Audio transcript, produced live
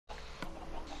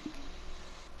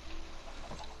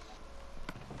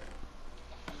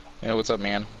Yeah, what's up,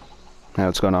 man? Hey,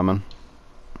 what's going on, man?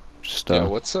 Just, Yeah,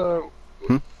 what's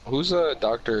hmm? who's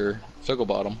Dr.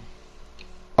 Figglebottom?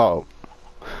 Oh,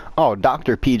 oh,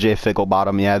 Dr. PJ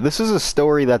Ficklebottom. Yeah, this is a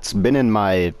story that's been in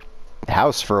my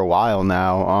house for a while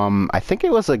now. I think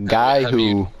it was a Have you guy have you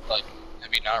who, like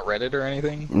have you not read it or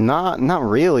anything? not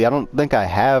really. I don't think I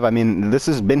have. I mean, this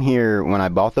has been here when I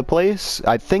bought the place.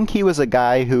 I think he was a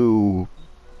guy who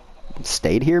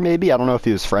stayed here, maybe. I don't know if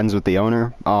he was friends with the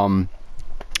owner.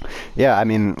 Yeah, I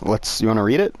mean, you want to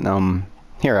read it?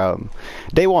 Here,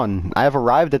 day one, I have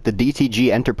arrived at the DTG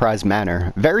Enterprise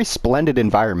Manor. Very splendid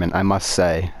environment, I must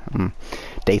say.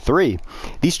 Day three,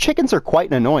 these chickens are quite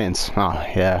an annoyance. Oh,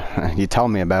 yeah, you tell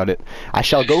me about it. I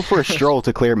shall go for a stroll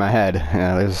to clear my head.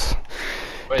 Yeah, there's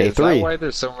Wait, day is that three. why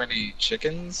there's so many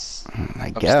chickens I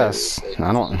upstairs? guess. Like, I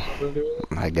is don't. that something to do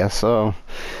with it? I guess so.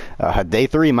 Day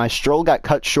three, my stroll got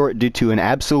cut short due to an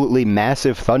absolutely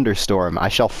massive thunderstorm. I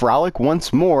shall frolic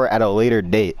once more at a later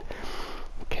date.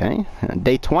 Okay,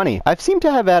 day 20. I've seemed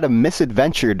to have had a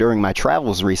misadventure during my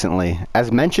travels recently.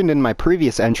 As mentioned in my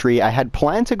previous entry, I had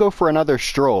planned to go for another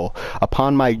stroll.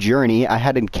 Upon my journey, I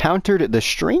had encountered the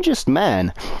strangest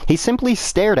man. He simply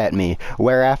stared at me,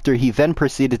 whereafter he then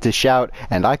proceeded to shout,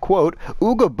 and I quote,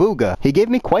 "Ooga booga." He gave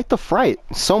me quite the fright,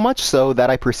 so much so that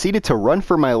I proceeded to run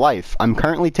for my life. I'm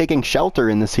currently taking shelter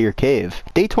in this here cave.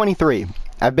 Day 23.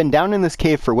 I've been down in this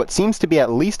cave for what seems to be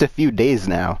at least a few days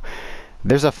now.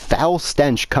 There's a foul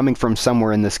stench coming from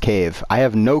somewhere in this cave. I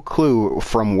have no clue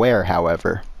from where,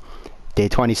 however. Day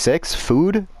 26,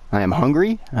 food. I am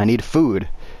hungry. I need food.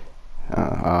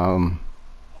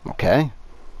 Okay.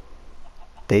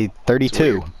 Day It's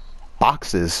 32, weird.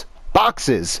 boxes.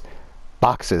 Boxes!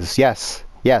 Boxes, yes.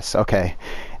 Yes, okay.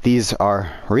 These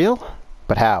are real?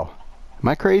 But how? Am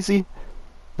I crazy?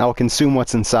 I will consume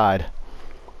what's inside.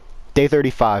 Day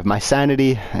 35, my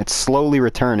sanity, it's slowly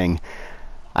returning.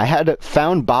 I had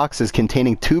found boxes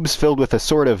containing tubes filled with a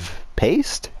sort of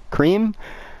paste? Cream?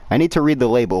 I need to read the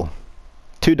label.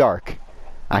 Too dark.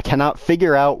 I cannot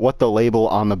figure out what the label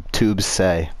on the tubes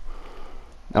say.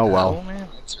 Oh The well. hell, man?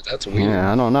 That's weird.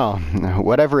 Yeah, I don't know.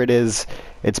 Whatever it is,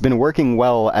 it's been working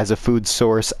well as a food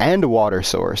source and a water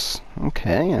source.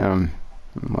 Okay,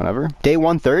 whatever. Day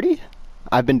 130?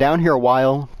 I've been down here a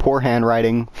while. Poor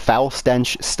handwriting. Foul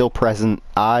stench still present.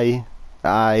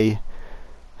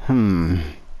 Hmm.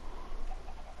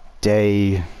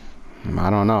 Day... I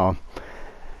don't know.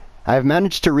 I've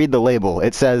managed to read the label.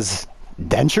 It says,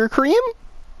 denture cream?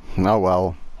 Oh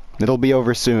well. It'll be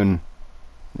over soon.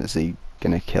 Is he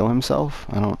gonna kill himself?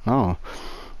 I don't know.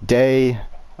 Day...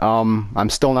 I'm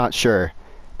still not sure.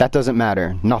 That doesn't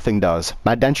matter. Nothing does.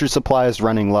 My denture supply is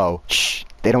running low. Shh.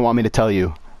 They don't want me to tell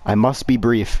you. I must be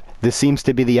brief. This seems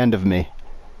to be the end of me.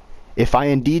 If I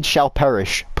indeed shall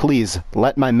perish, please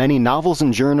let my many novels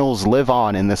and journals live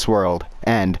on in this world.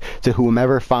 And, to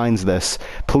whomever finds this,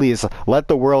 please let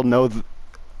the world know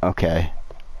okay.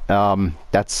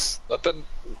 That's... Let the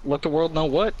let the world know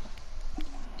what,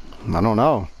 I don't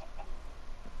know.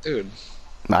 dude.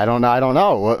 I don't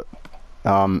know. What,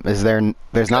 there's not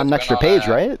That's an been extra on page,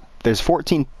 a right? There's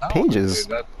 14 no, pages. dude.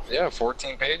 That yeah,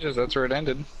 14 pages. That's where it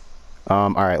ended.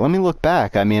 Alright, let me look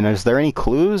back. I mean, is there any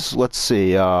clues? Let's see.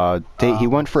 He Um,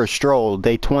 went for a stroll,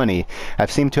 day 20.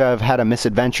 I've seemed to have had a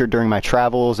misadventure during my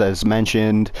travels, as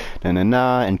mentioned.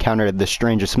 Encountered the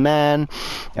strangest man.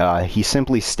 He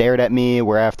simply stared at me,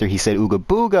 whereafter he said ooga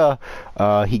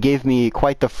booga. He gave me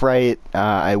quite the fright.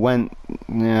 I went...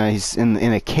 he's in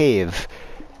a cave.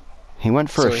 He went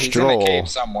for a so he's in a cave stroll.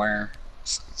 somewhere.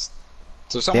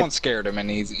 So They, someone scared him, and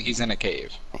he's in a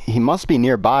cave. he must be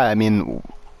nearby. I mean,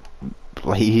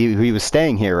 he was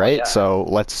staying here, Well, right? yeah, So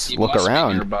let's he look must be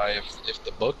around. nearby. If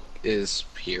the book is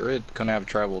here, it couldn't have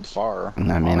traveled far, I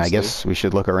mean, I honestly. guess we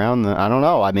should look around. I don't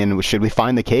know. I mean, should we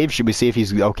find the cave? Should we see if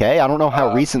he's okay? I don't know how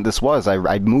Uh, recent this was.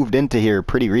 I moved into here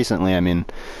pretty recently. I mean,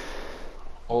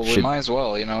 well, we should might as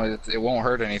well. It won't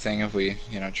hurt anything if we,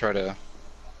 try to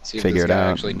see if figure this it guy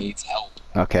out. actually needs help.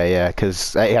 Okay, yeah,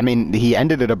 because I mean, he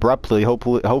ended it abruptly.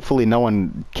 Hopefully, no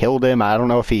one killed him. I don't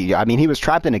know if he. I mean, he was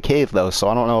trapped in a cave though, so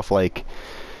I don't know if like.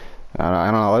 I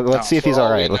don't know. Let's No, see if for he's all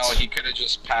all we right. know, Let's he could have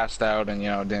just passed out and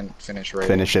didn't finish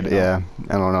finish it. raiding. Yeah,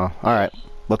 I don't know. All right,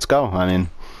 let's go. I mean,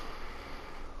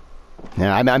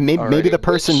 yeah, maybe the Alrighty,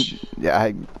 person.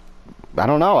 Yeah, I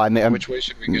don't know. I mean, which way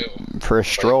should we go? for a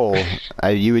stroll,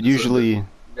 Like, you would so usually.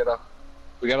 we got a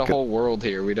we got a whole world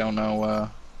here. We don't know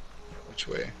which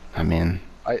way. I mean,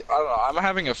 I don't know. I'm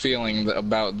having a feeling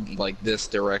about like this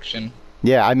direction.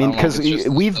 yeah, I I mean, don't know if because it's just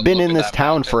we've the been look in of this that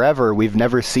town mountain. forever. We've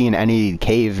never seen any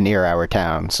cave near our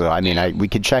town. So, I mean, Yeah. we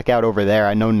could check out over there.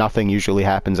 I know nothing usually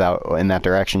happens out in that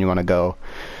direction. You want to go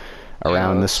Yeah,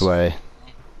 around this way.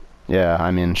 Yeah,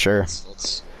 I mean, sure.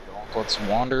 Let's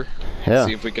wander. Yeah.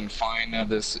 See if we can find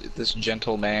this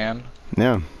gentleman.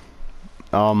 Yeah.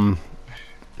 Um,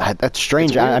 that's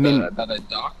strange. It's weird I mean, that a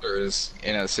doctor is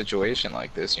in a situation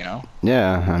like this, you know?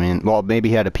 yeah, I mean, well, maybe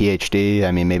he had a PhD.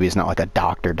 I mean, maybe he's not like a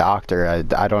doctor.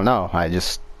 I don't know.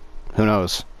 Who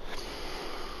knows?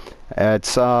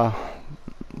 It's,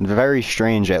 very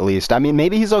strange, at least. I mean,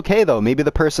 maybe he's okay, though. Maybe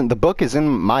the book is in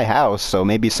my house, so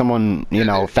maybe someone, you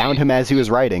know, found him as he was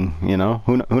writing, you know?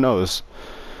 Who knows?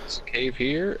 This cave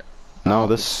here? No,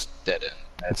 this... Dead end.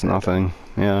 It's nothing.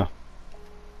 Yeah.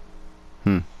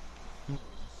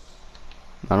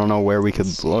 I don't know where we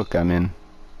could look. I mean,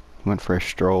 went for a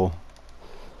stroll.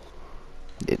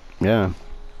 Yeah.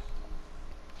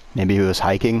 Maybe he was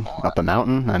hiking up a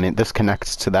mountain. I mean, this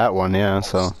connects to that one, yeah,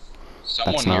 so...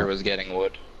 Someone here was getting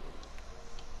wood.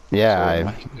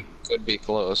 Yeah, so could be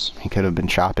close. He could have been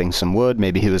chopping some wood.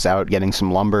 Maybe he was out getting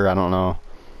some lumber. I don't know.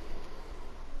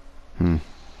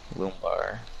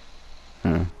 Lumbar.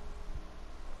 I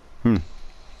don't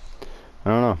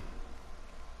know.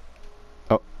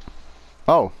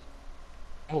 Oh.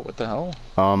 Oh, what the hell?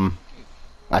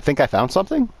 I think I found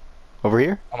something. Over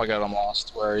here? Oh my god, I'm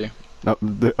lost. Where are you? No,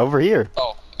 over here.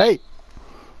 Oh. Hey.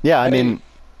 Yeah, I Hey. mean...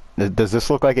 Does this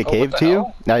look like a cave to you?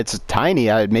 No, it's tiny.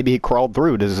 Maybe he crawled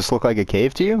through. Does this look like a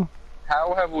cave to you?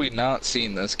 How have we not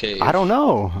seen this cave? I don't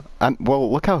know.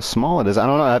 Well, look how small it is. I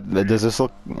don't know. Does this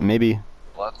look... maybe...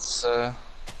 Let's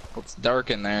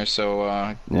darken there,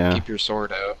 so, yeah. keep your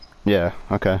sword out. Yeah,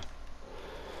 okay.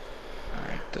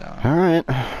 Alright,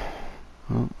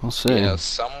 Well, we'll see. yeah,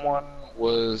 someone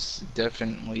was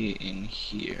definitely in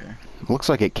here. Looks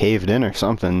like it caved in or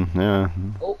something. Yeah.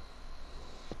 Oh.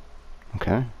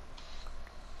 Okay.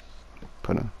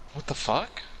 What the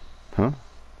fuck? Huh?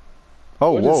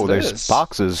 Oh, What whoa, is there's this?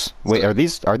 boxes. Wait, are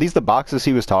these the boxes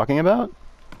he was talking about?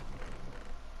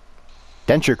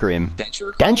 Denture cream.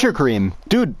 Denture? Denture cream!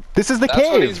 Dude, this is the That's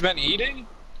what he's cave! been eating?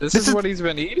 This This is is- what he's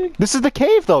been eating? This is the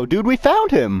cave, though, dude! We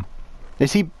found him!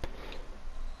 Is he...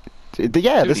 Yeah,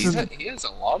 Dude, this is... he has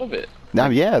a lot of it.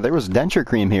 yeah, there was denture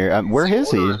cream here. Where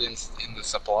is he? ordered in the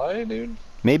supply, dude?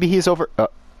 Maybe he's over...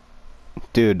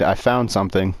 dude, I found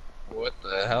something. What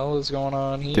the hell is going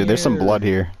on here? Dude, there's some blood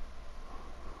here.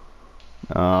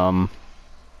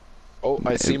 Oh,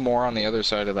 I see more on the other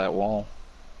side of that wall.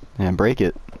 Yeah, break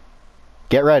it.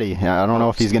 Get ready. I don't know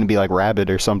if he's gonna be like Rabbit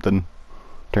or something.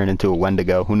 Turn into a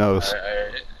Wendigo. Who knows?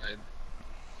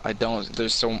 I don't.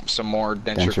 There's some more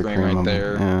denture Denture cream cream right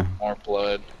there. yeah. More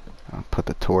blood. I'll put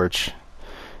the torch.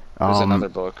 There's another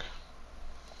book.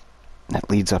 That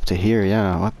leads up to here,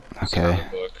 yeah. What? There's Okay. another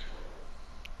book.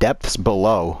 Depths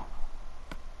Below.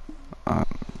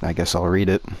 I guess I'll read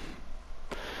it.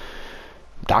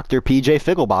 Dr. P.J.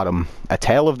 Figglebottom, A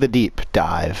Tale of the Deep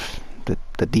Dive.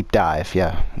 The Deep Dive,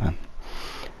 yeah.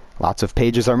 Lots of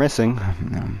pages are missing.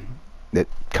 It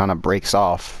kind of breaks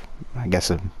off. I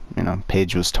guess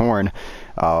page was torn.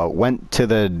 Went to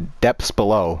the depths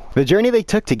below. The journey they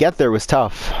took to get there was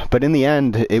tough, but in the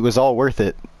end, it was all worth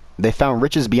it. They found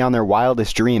riches beyond their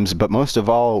wildest dreams, but most of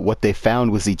all, what they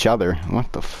found was each other.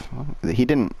 What the he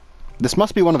didn't... This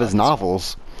must be one of his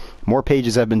novels. More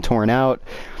pages have been torn out.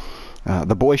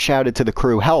 The boy shouted to the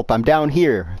crew, "Help, I'm down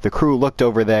here." The crew looked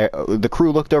over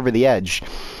the edge.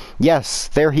 "Yes,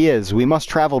 there he is. We must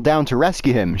travel down to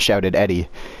rescue him," shouted Eddie.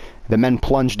 The men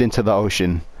plunged into the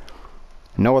ocean.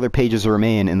 No other pages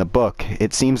remain in the book.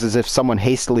 It seems as if someone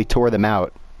hastily tore them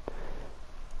out.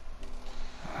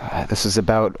 This is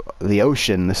about the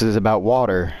ocean. This is about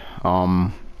water.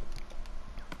 I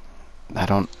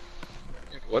don't...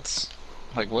 What's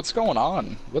going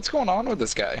on? What's going on with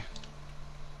this guy?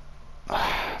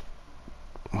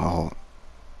 Well...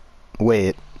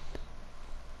 Wait.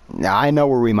 I know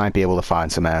where we might be able to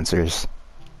find some answers.